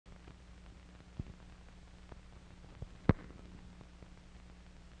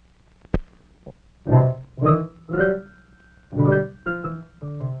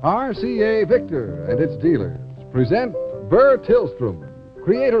RCA Victor and its dealers present Burr Tillstrom,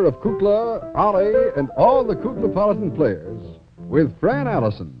 creator of Kukla, Ollie, and all the Kuklapolitan players, with Fran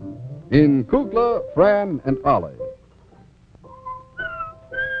Allison in Kukla, Fran and Ollie.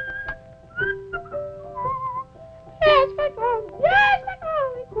 Yes, Kukla,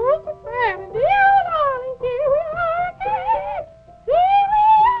 Fran, and dear old Ollie, here we are again. Here we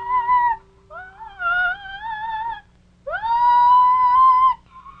are.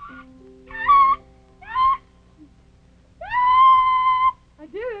 I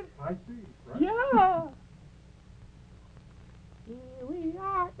did it. I see. Right? Yeah. Here we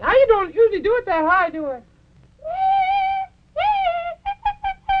are. Now you don't usually do it that high, do it?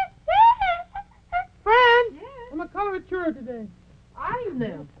 Fran, I'm a coloratura today. I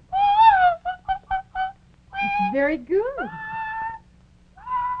know. It's very good.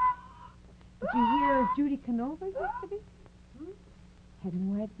 Did you hear Judy Canova yesterday? Had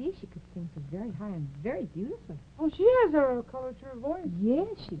no idea she could sing so very high and very beautifully. Oh, she has a coloratura voice. Yes,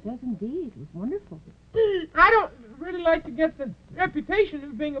 she does indeed. It was wonderful. I don't really like to get the reputation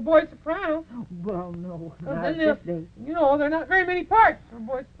of being a boy soprano. Well, no, Then not they'll- this day. You know, there are not very many parts for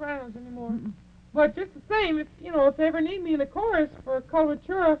boy sopranos anymore. But just the same, if they ever need me in a chorus for a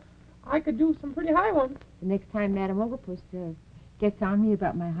coloratura, I could do some pretty high ones. The next time Madame Oglepus gets on me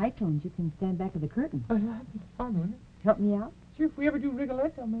about my high tones, you can stand back of the curtain. That'd be fun, wouldn't it? Help me out. Sure, if we ever do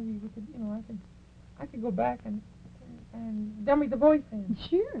Rigoletto, maybe we could, I could go back and dummy the voice in.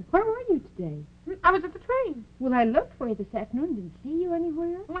 Sure. Where were you today? I was at the train. Well, I looked for you this afternoon. Didn't see you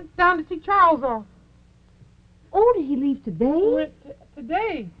anywhere. I went down to see Charles off. Oh, did he leave today? He went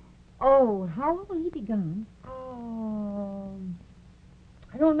today. Oh, how long will he be gone?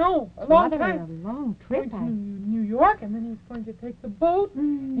 I don't know. A long Rather time. a long trip. Going to New York, and then he's going to take the boat,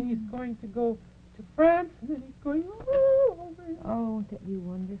 and he's going to go to France, and then he's going over. Oh, won't that be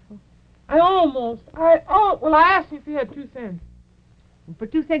wonderful? I asked him if he had 2 cents. And for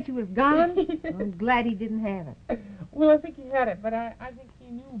 2 cents he was gone? I'm glad he didn't have it. Well, I think he had it, but I think he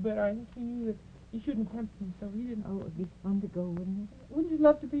knew better. I think he knew that he shouldn't tempt me, so he didn't. Oh, it would be fun to go, wouldn't it? Wouldn't you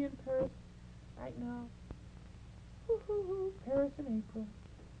love to be in Paris right now? Paris in April.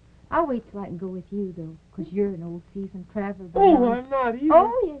 I'll wait till I can go with you, though, because you're an old seasoned traveler. Oh, I'm not either.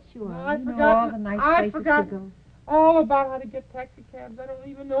 Oh, yes, you No, are. I've You know forgotten- all the nice I've places forgotten. to go. All about how to get taxi cabs. I don't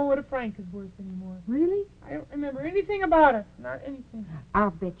even know what a franc is worth anymore. Really? I don't remember anything about it. Not anything.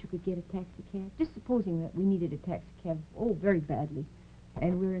 I'll bet you could get a taxi cab. Just supposing that we needed a taxi cab, very badly,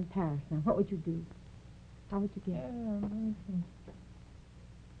 and we're in Paris now. What would you do? How would you get it? Let me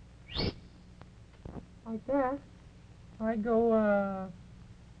see. Like that. I'd go,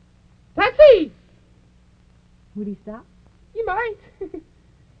 taxi! Would he stop? You might. You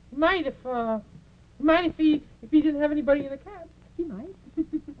might if he didn't have anybody in the cab. He might.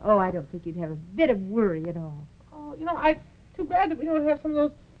 Oh, I don't think you'd have a bit of worry at all. Oh, too bad that we don't have some of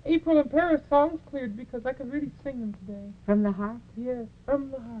those April in Paris songs cleared, because I could really sing them today. From the heart? Yes,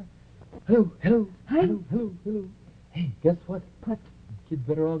 from the heart. Hello, hello. Hi. Hello. Hey, guess what? What? Kids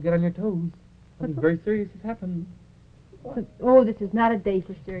better all get on your toes. Something very serious has happened. Oh, this is not a day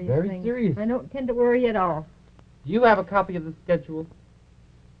for serious Very things. serious. I don't tend to worry at all. Do you have a copy of the schedule?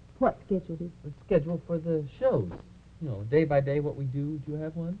 What schedule is? The schedule for the shows. Day by day what we do. Do you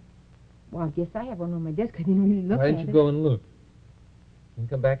have one? Well, I guess I have one on my desk. I didn't really look Why at don't you it. go and look? And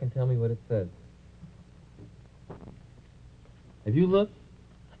come back and tell me what it says. Have you looked?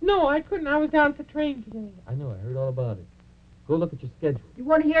 No, I couldn't. I was down at the train today. I know, I heard all about it. Go look at your schedule. You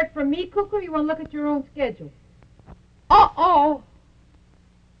want to hear it from me, Kukla, or you want to look at your own schedule? Uh-oh.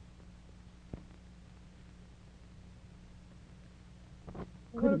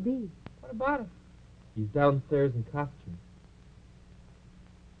 Could it be? What about it? He's downstairs in costume.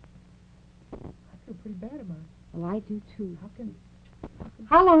 I feel pretty bad about it. Well, I do, too. How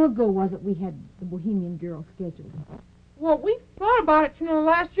How long ago was it we had the Bohemian Girl scheduled? Well, we thought about it,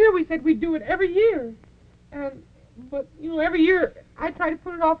 last year we said we'd do it every year. But every year I try to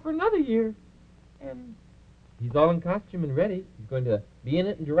put it off for another year. And He's all in costume and ready. He's going to be in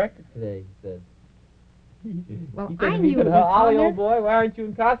it and direct it today, he says. Well, He said I to me, knew it was Ollie, on old boy, why aren't you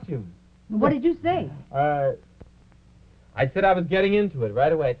in costume? What did you say? I said I was getting into it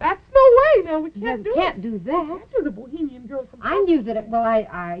right away. that's no way now. We can't You do can't do it. that. We can't do the Bohemian Girl. I knew that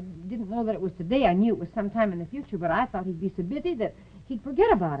I didn't know that it was today. I knew it was sometime in the future, but I thought he'd be so busy that he'd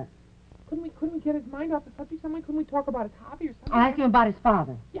forget about it. Couldn't we get his mind off the subject somehow? Couldn't we talk about his hobby or something? I'll ask him about his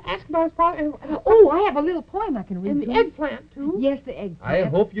father. Yeah, ask him about his father. And, Oh, I have a little poem I can read. and the to him. eggplant, too. Yes, the eggplant. I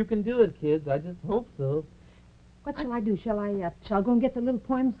hope you can do it, kids. I just hope so. What shall I do? Shall I go and get the little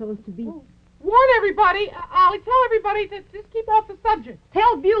poem so as to be... Oh, warn everybody. Ollie, tell everybody to just keep off the subject.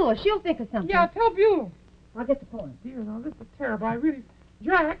 Tell Beulah. She'll think of something. Yeah, tell Beulah. I'll get the poem. Dear, now this is terrible. I really...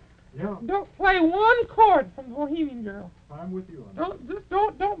 Jack, Yeah, don't play one chord from Bohemian Girl. I'm with you on that.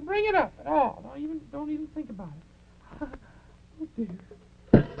 Don't bring it up at all. Don't even think about it. Oh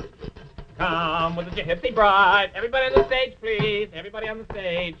dear. Come with the gypsy bride. Everybody on the stage, please. Everybody on the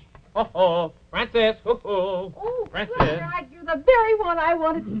stage. Ho-ho. Francis, ho-ho. Oh, Francis. Fletcher, you're the very one I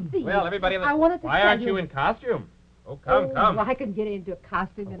wanted to see. Well, everybody on the... I wanted to Why tell aren't you in costume? Oh, come. Well, I could get into a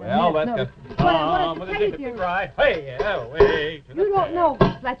costume in Well, a minute. let's No. go. But I Come wanted with to the tell you, gypsy dear, bride. Hey, away to the you don't fair.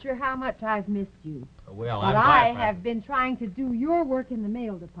 know, Fletcher, how much I've missed you. Well, But I'm I glad, have been trying to do your work in the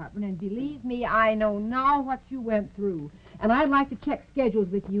mail department, and believe me, I know now what you went through. And I'd like to check schedules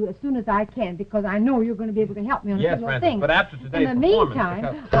with you as soon as I can, because I know you're going to be able to help me on a Yes, few little Francis, things. but after today's In the performance,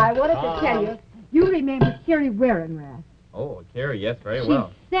 meantime, because- I wanted to tell you, you remember Carrie Warenrath. Oh, Carrie, yes, very She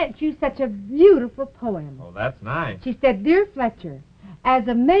well. sent you such a beautiful poem. Oh, that's nice. She said, Dear Fletcher, as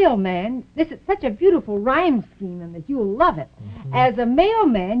a mailman, this is such a beautiful rhyme scheme and that you'll love it. Mm-hmm. As a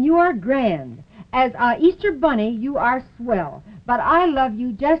mailman, you are grand. As a Easter bunny, you are swell. But I love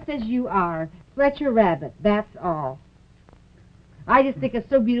you just as you are, Fletcher Rabbit, that's all. I just think it's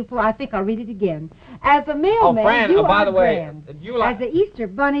so beautiful, I think I'll read it again. As a mailman, Fran, you by are the way, grand. you like... As a Easter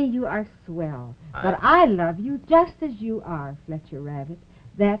bunny, you are swell. But I love you just as you are, Fletcher Rabbit,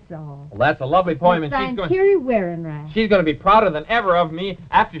 that's all. Well, that's a lovely poem, and Signed Carrie Warenrath. she's going to be prouder than ever of me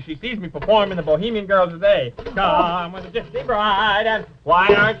after she sees me perform in the Bohemian Girl today. Come with the gypsy bride, and why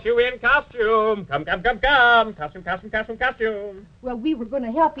aren't you in costume? Come. Costume. Well, we were going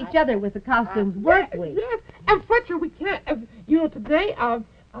to help each other with the costumes, weren't we? Yes, and Fletcher, we can't. Today,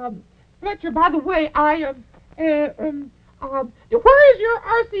 Fletcher. By the way, where is your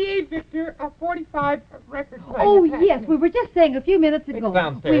RCA Victor 45 record player? Oh, pack? yes, we were just saying a few minutes ago. It's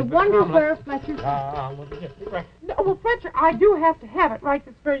downstairs, We but wonder come where Fletcher... Come with the gypsy bride. No, well, Fletcher, I do have to have it right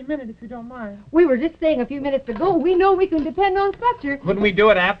this very minute, if you don't mind. We were just saying a few minutes ago, we know we can depend on Fletcher. Couldn't we do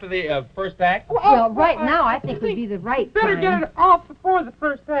it after the first act? Well, right now, I think would be the right Better time. get it off before the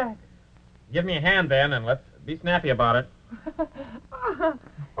first act. Give me a hand then, and let's be snappy about it.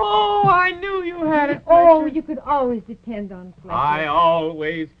 Oh, I knew you had it. Oh, Fletcher. you could always depend on Fletcher. I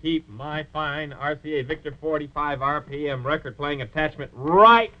always keep my fine RCA Victor 45 RPM record-playing attachment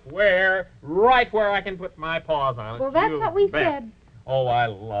right where I can put my paws on it. Well, that's You what we bet. said. Oh, I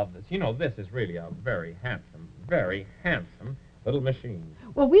love this. You know, this is really a very handsome little machine.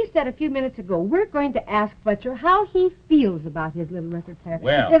 Well, we said a few minutes ago, we're going to ask Fletcher how he feels about his little record player.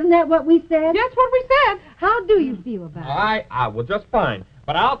 Well- Isn't that what we said? That's what we said. How do you feel about it? Well, just fine.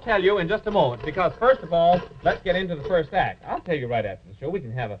 But I'll tell you in just a moment, because first of all, let's get into the first act. I'll tell you right after the show. We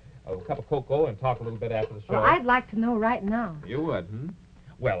can have a cup of cocoa and talk a little bit after the show. Well, I'd like to know right now. You would,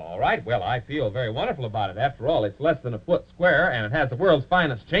 Well, all right. Well, I feel very wonderful about it. After all, it's less than a foot square, and it has the world's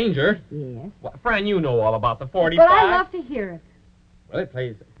finest changer. Yes. Well, Fran, you know all about the 45. But I love to hear it. Well, it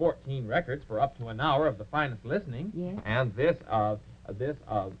plays 14 records for up to an hour of the finest listening. Yes. And this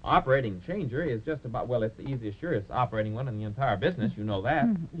operating changer is just about, well, it's the easiest, surest operating one in the entire business. You know that.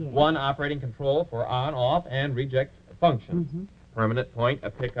 Yes. One operating control for on, off, and reject functions. Mhm. Permanent point, a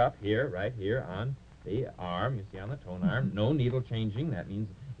pickup here, right here on the arm. You see on the tone arm. No needle changing. That means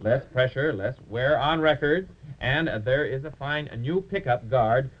less pressure, less wear on records. And there is a new pickup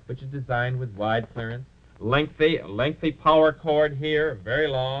guard, which is designed with wide clearance. Lengthy power cord here, very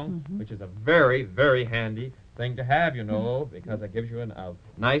long, which is a very, very handy thing to have, you know, because it gives you a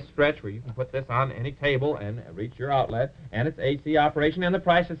nice stretch where you can put this on any table and reach your outlet. And it's AC operation, and the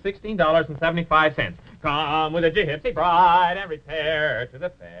price is $16.75. Come with a gypsy bride and repair to the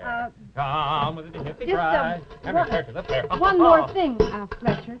fair. Come with a gypsy just, bride and repair to the fair. One more thing,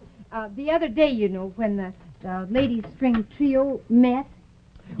 Fletcher. The other day, you know, when the ladies' string trio met,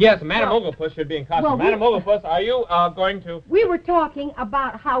 Yes, Madame Oglepuss should be in costume. Well, Madame Oglepuss, are you going to... we were talking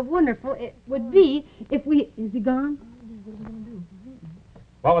about how wonderful it would be if we... Is he gone?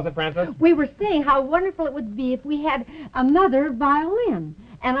 What was it, Francis? We were saying how wonderful it would be if we had another violin.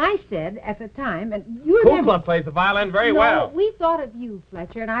 And I said at the time, and you remember... Kukla plays the violin very no, well. we thought of you,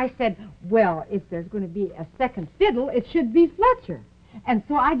 Fletcher, and I said, well, if there's going to be a second fiddle, it should be Fletcher. And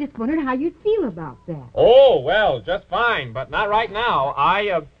so I just wondered how you'd feel about that. Oh, well, just fine, but not right now.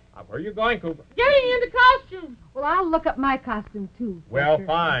 Where are you going, Cooper? Getting into costume. Well, I'll look up my costume, too, Well,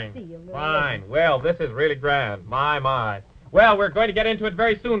 Fletcher, and see a fine, little fine. Well, this is really grand. My. Well, we're going to get into it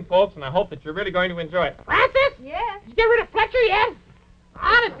very soon, folks, and I hope that you're really going to enjoy it. Francis? Yes. Did you get rid of Fletcher yet?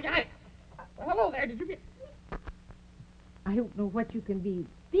 Honestly, hello there. Did you get... I don't know what you can be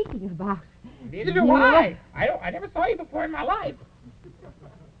speaking about. Neither do I. I never saw you before in my life.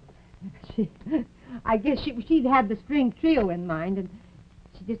 I guess she'd had the string trio in mind, and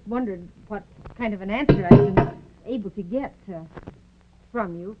she just wondered what kind of an answer I'd been able to get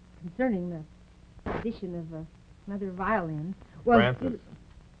from you concerning the addition of another violin. Well, Francis,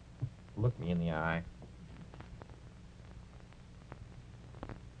 look me in the eye.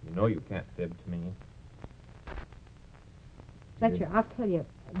 You know you can't fib to me. Fletcher, I'll tell you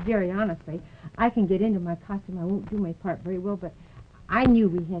very honestly, I can get into my costume. I won't do my part very well, but I knew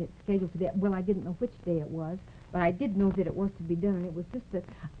we had it scheduled for that. Well, I didn't know which day it was, but I did know that it was to be done, and it was just that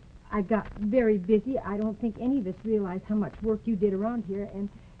I got very busy. I don't think any of us realized how much work you did around here, and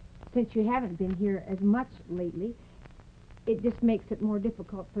since you haven't been here as much lately, it just makes it more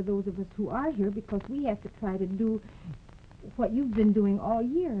difficult for those of us who are here because we have to try to do what you've been doing all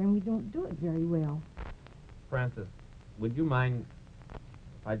year, and we don't do it very well. Francis, would you mind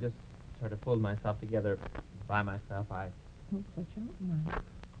if I just sort of pulled myself together by myself? Oh, Fletcher, I don't mind.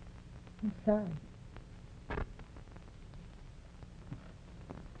 I'm sorry.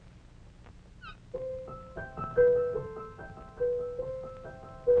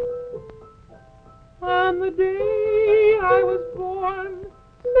 On the day I was born,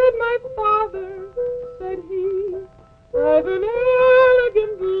 said my father, said he, I've an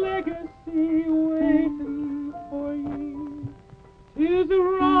elegant legacy waiting for ye. 'Tis a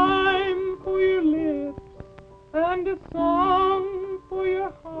rhyme for your lips and a song for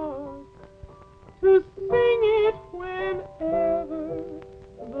your heart, to sing it whenever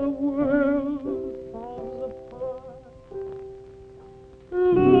the world falls apart.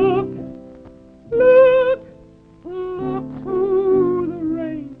 Look, look, look to the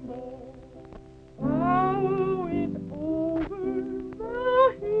rainbow, follow it over the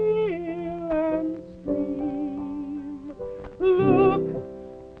hill and stream. Look,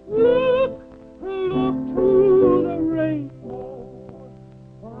 look, look to the rainbow,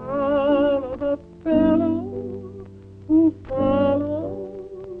 follow the fellow who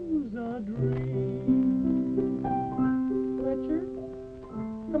follows a dream. Fletcher,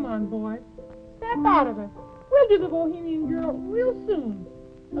 come on, boy. Snap out of it. We'll do the Bohemian Girl real soon.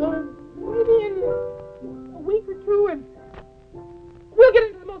 Maybe in a week or two, and we'll get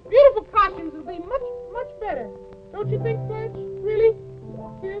into the most beautiful costumes. It'll be much, much better. Don't you think, Fletch? Really?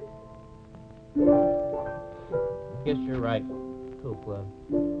 Kid? Guess you're right, Kukla.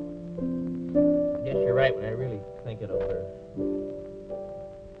 Guess you're right when I really think it over.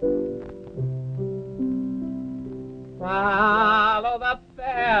 Follow the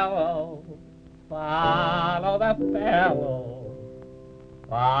fellow, follow the fellow,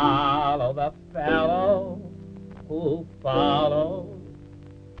 follow the fellow who follows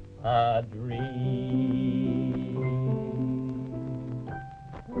a dream.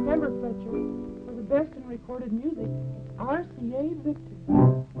 Remember, Fletcher, for the best in recorded music, RCA Victor.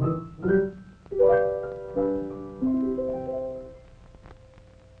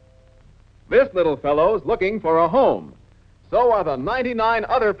 This little fellow's looking for a home. So are the 99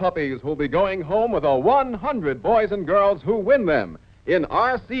 other puppies who'll be going home with the 100 boys and girls who win them in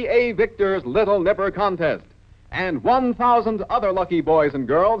RCA Victor's Little Nipper contest. And 1,000 other lucky boys and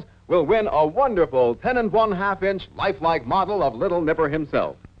girls will win a wonderful 10 1/2-inch lifelike model of Little Nipper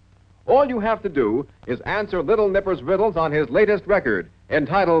himself. All you have to do is answer Little Nipper's riddles on his latest record,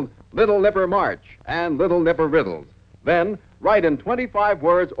 entitled Little Nipper March and Little Nipper Riddles. Then write in 25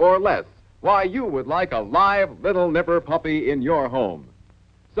 words or less why you would like a live Little Nipper puppy in your home.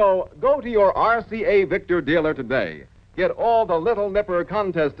 So go to your RCA Victor dealer today, get all the Little Nipper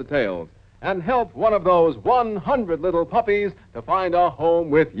contest details, and help one of those 100 little puppies to find a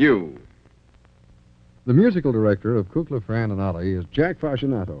home with you. The musical director of Kukla, Fran and Ollie is Jack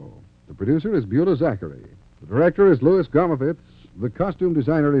Fascinato. The producer is Beulah Zachary. The director is Louis Gomovitz. The costume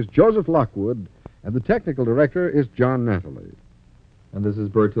designer is Joseph Lockwood. And the technical director is John Nathalie. And this is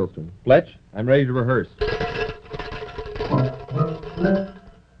Bert Tilstrom. Fletch, I'm ready to rehearse.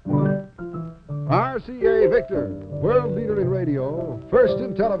 RCA Victor, world leader in radio, first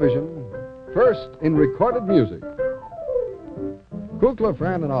in television, first in recorded music. Kukla,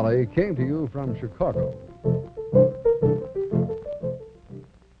 Fran and Ollie came to you from Chicago.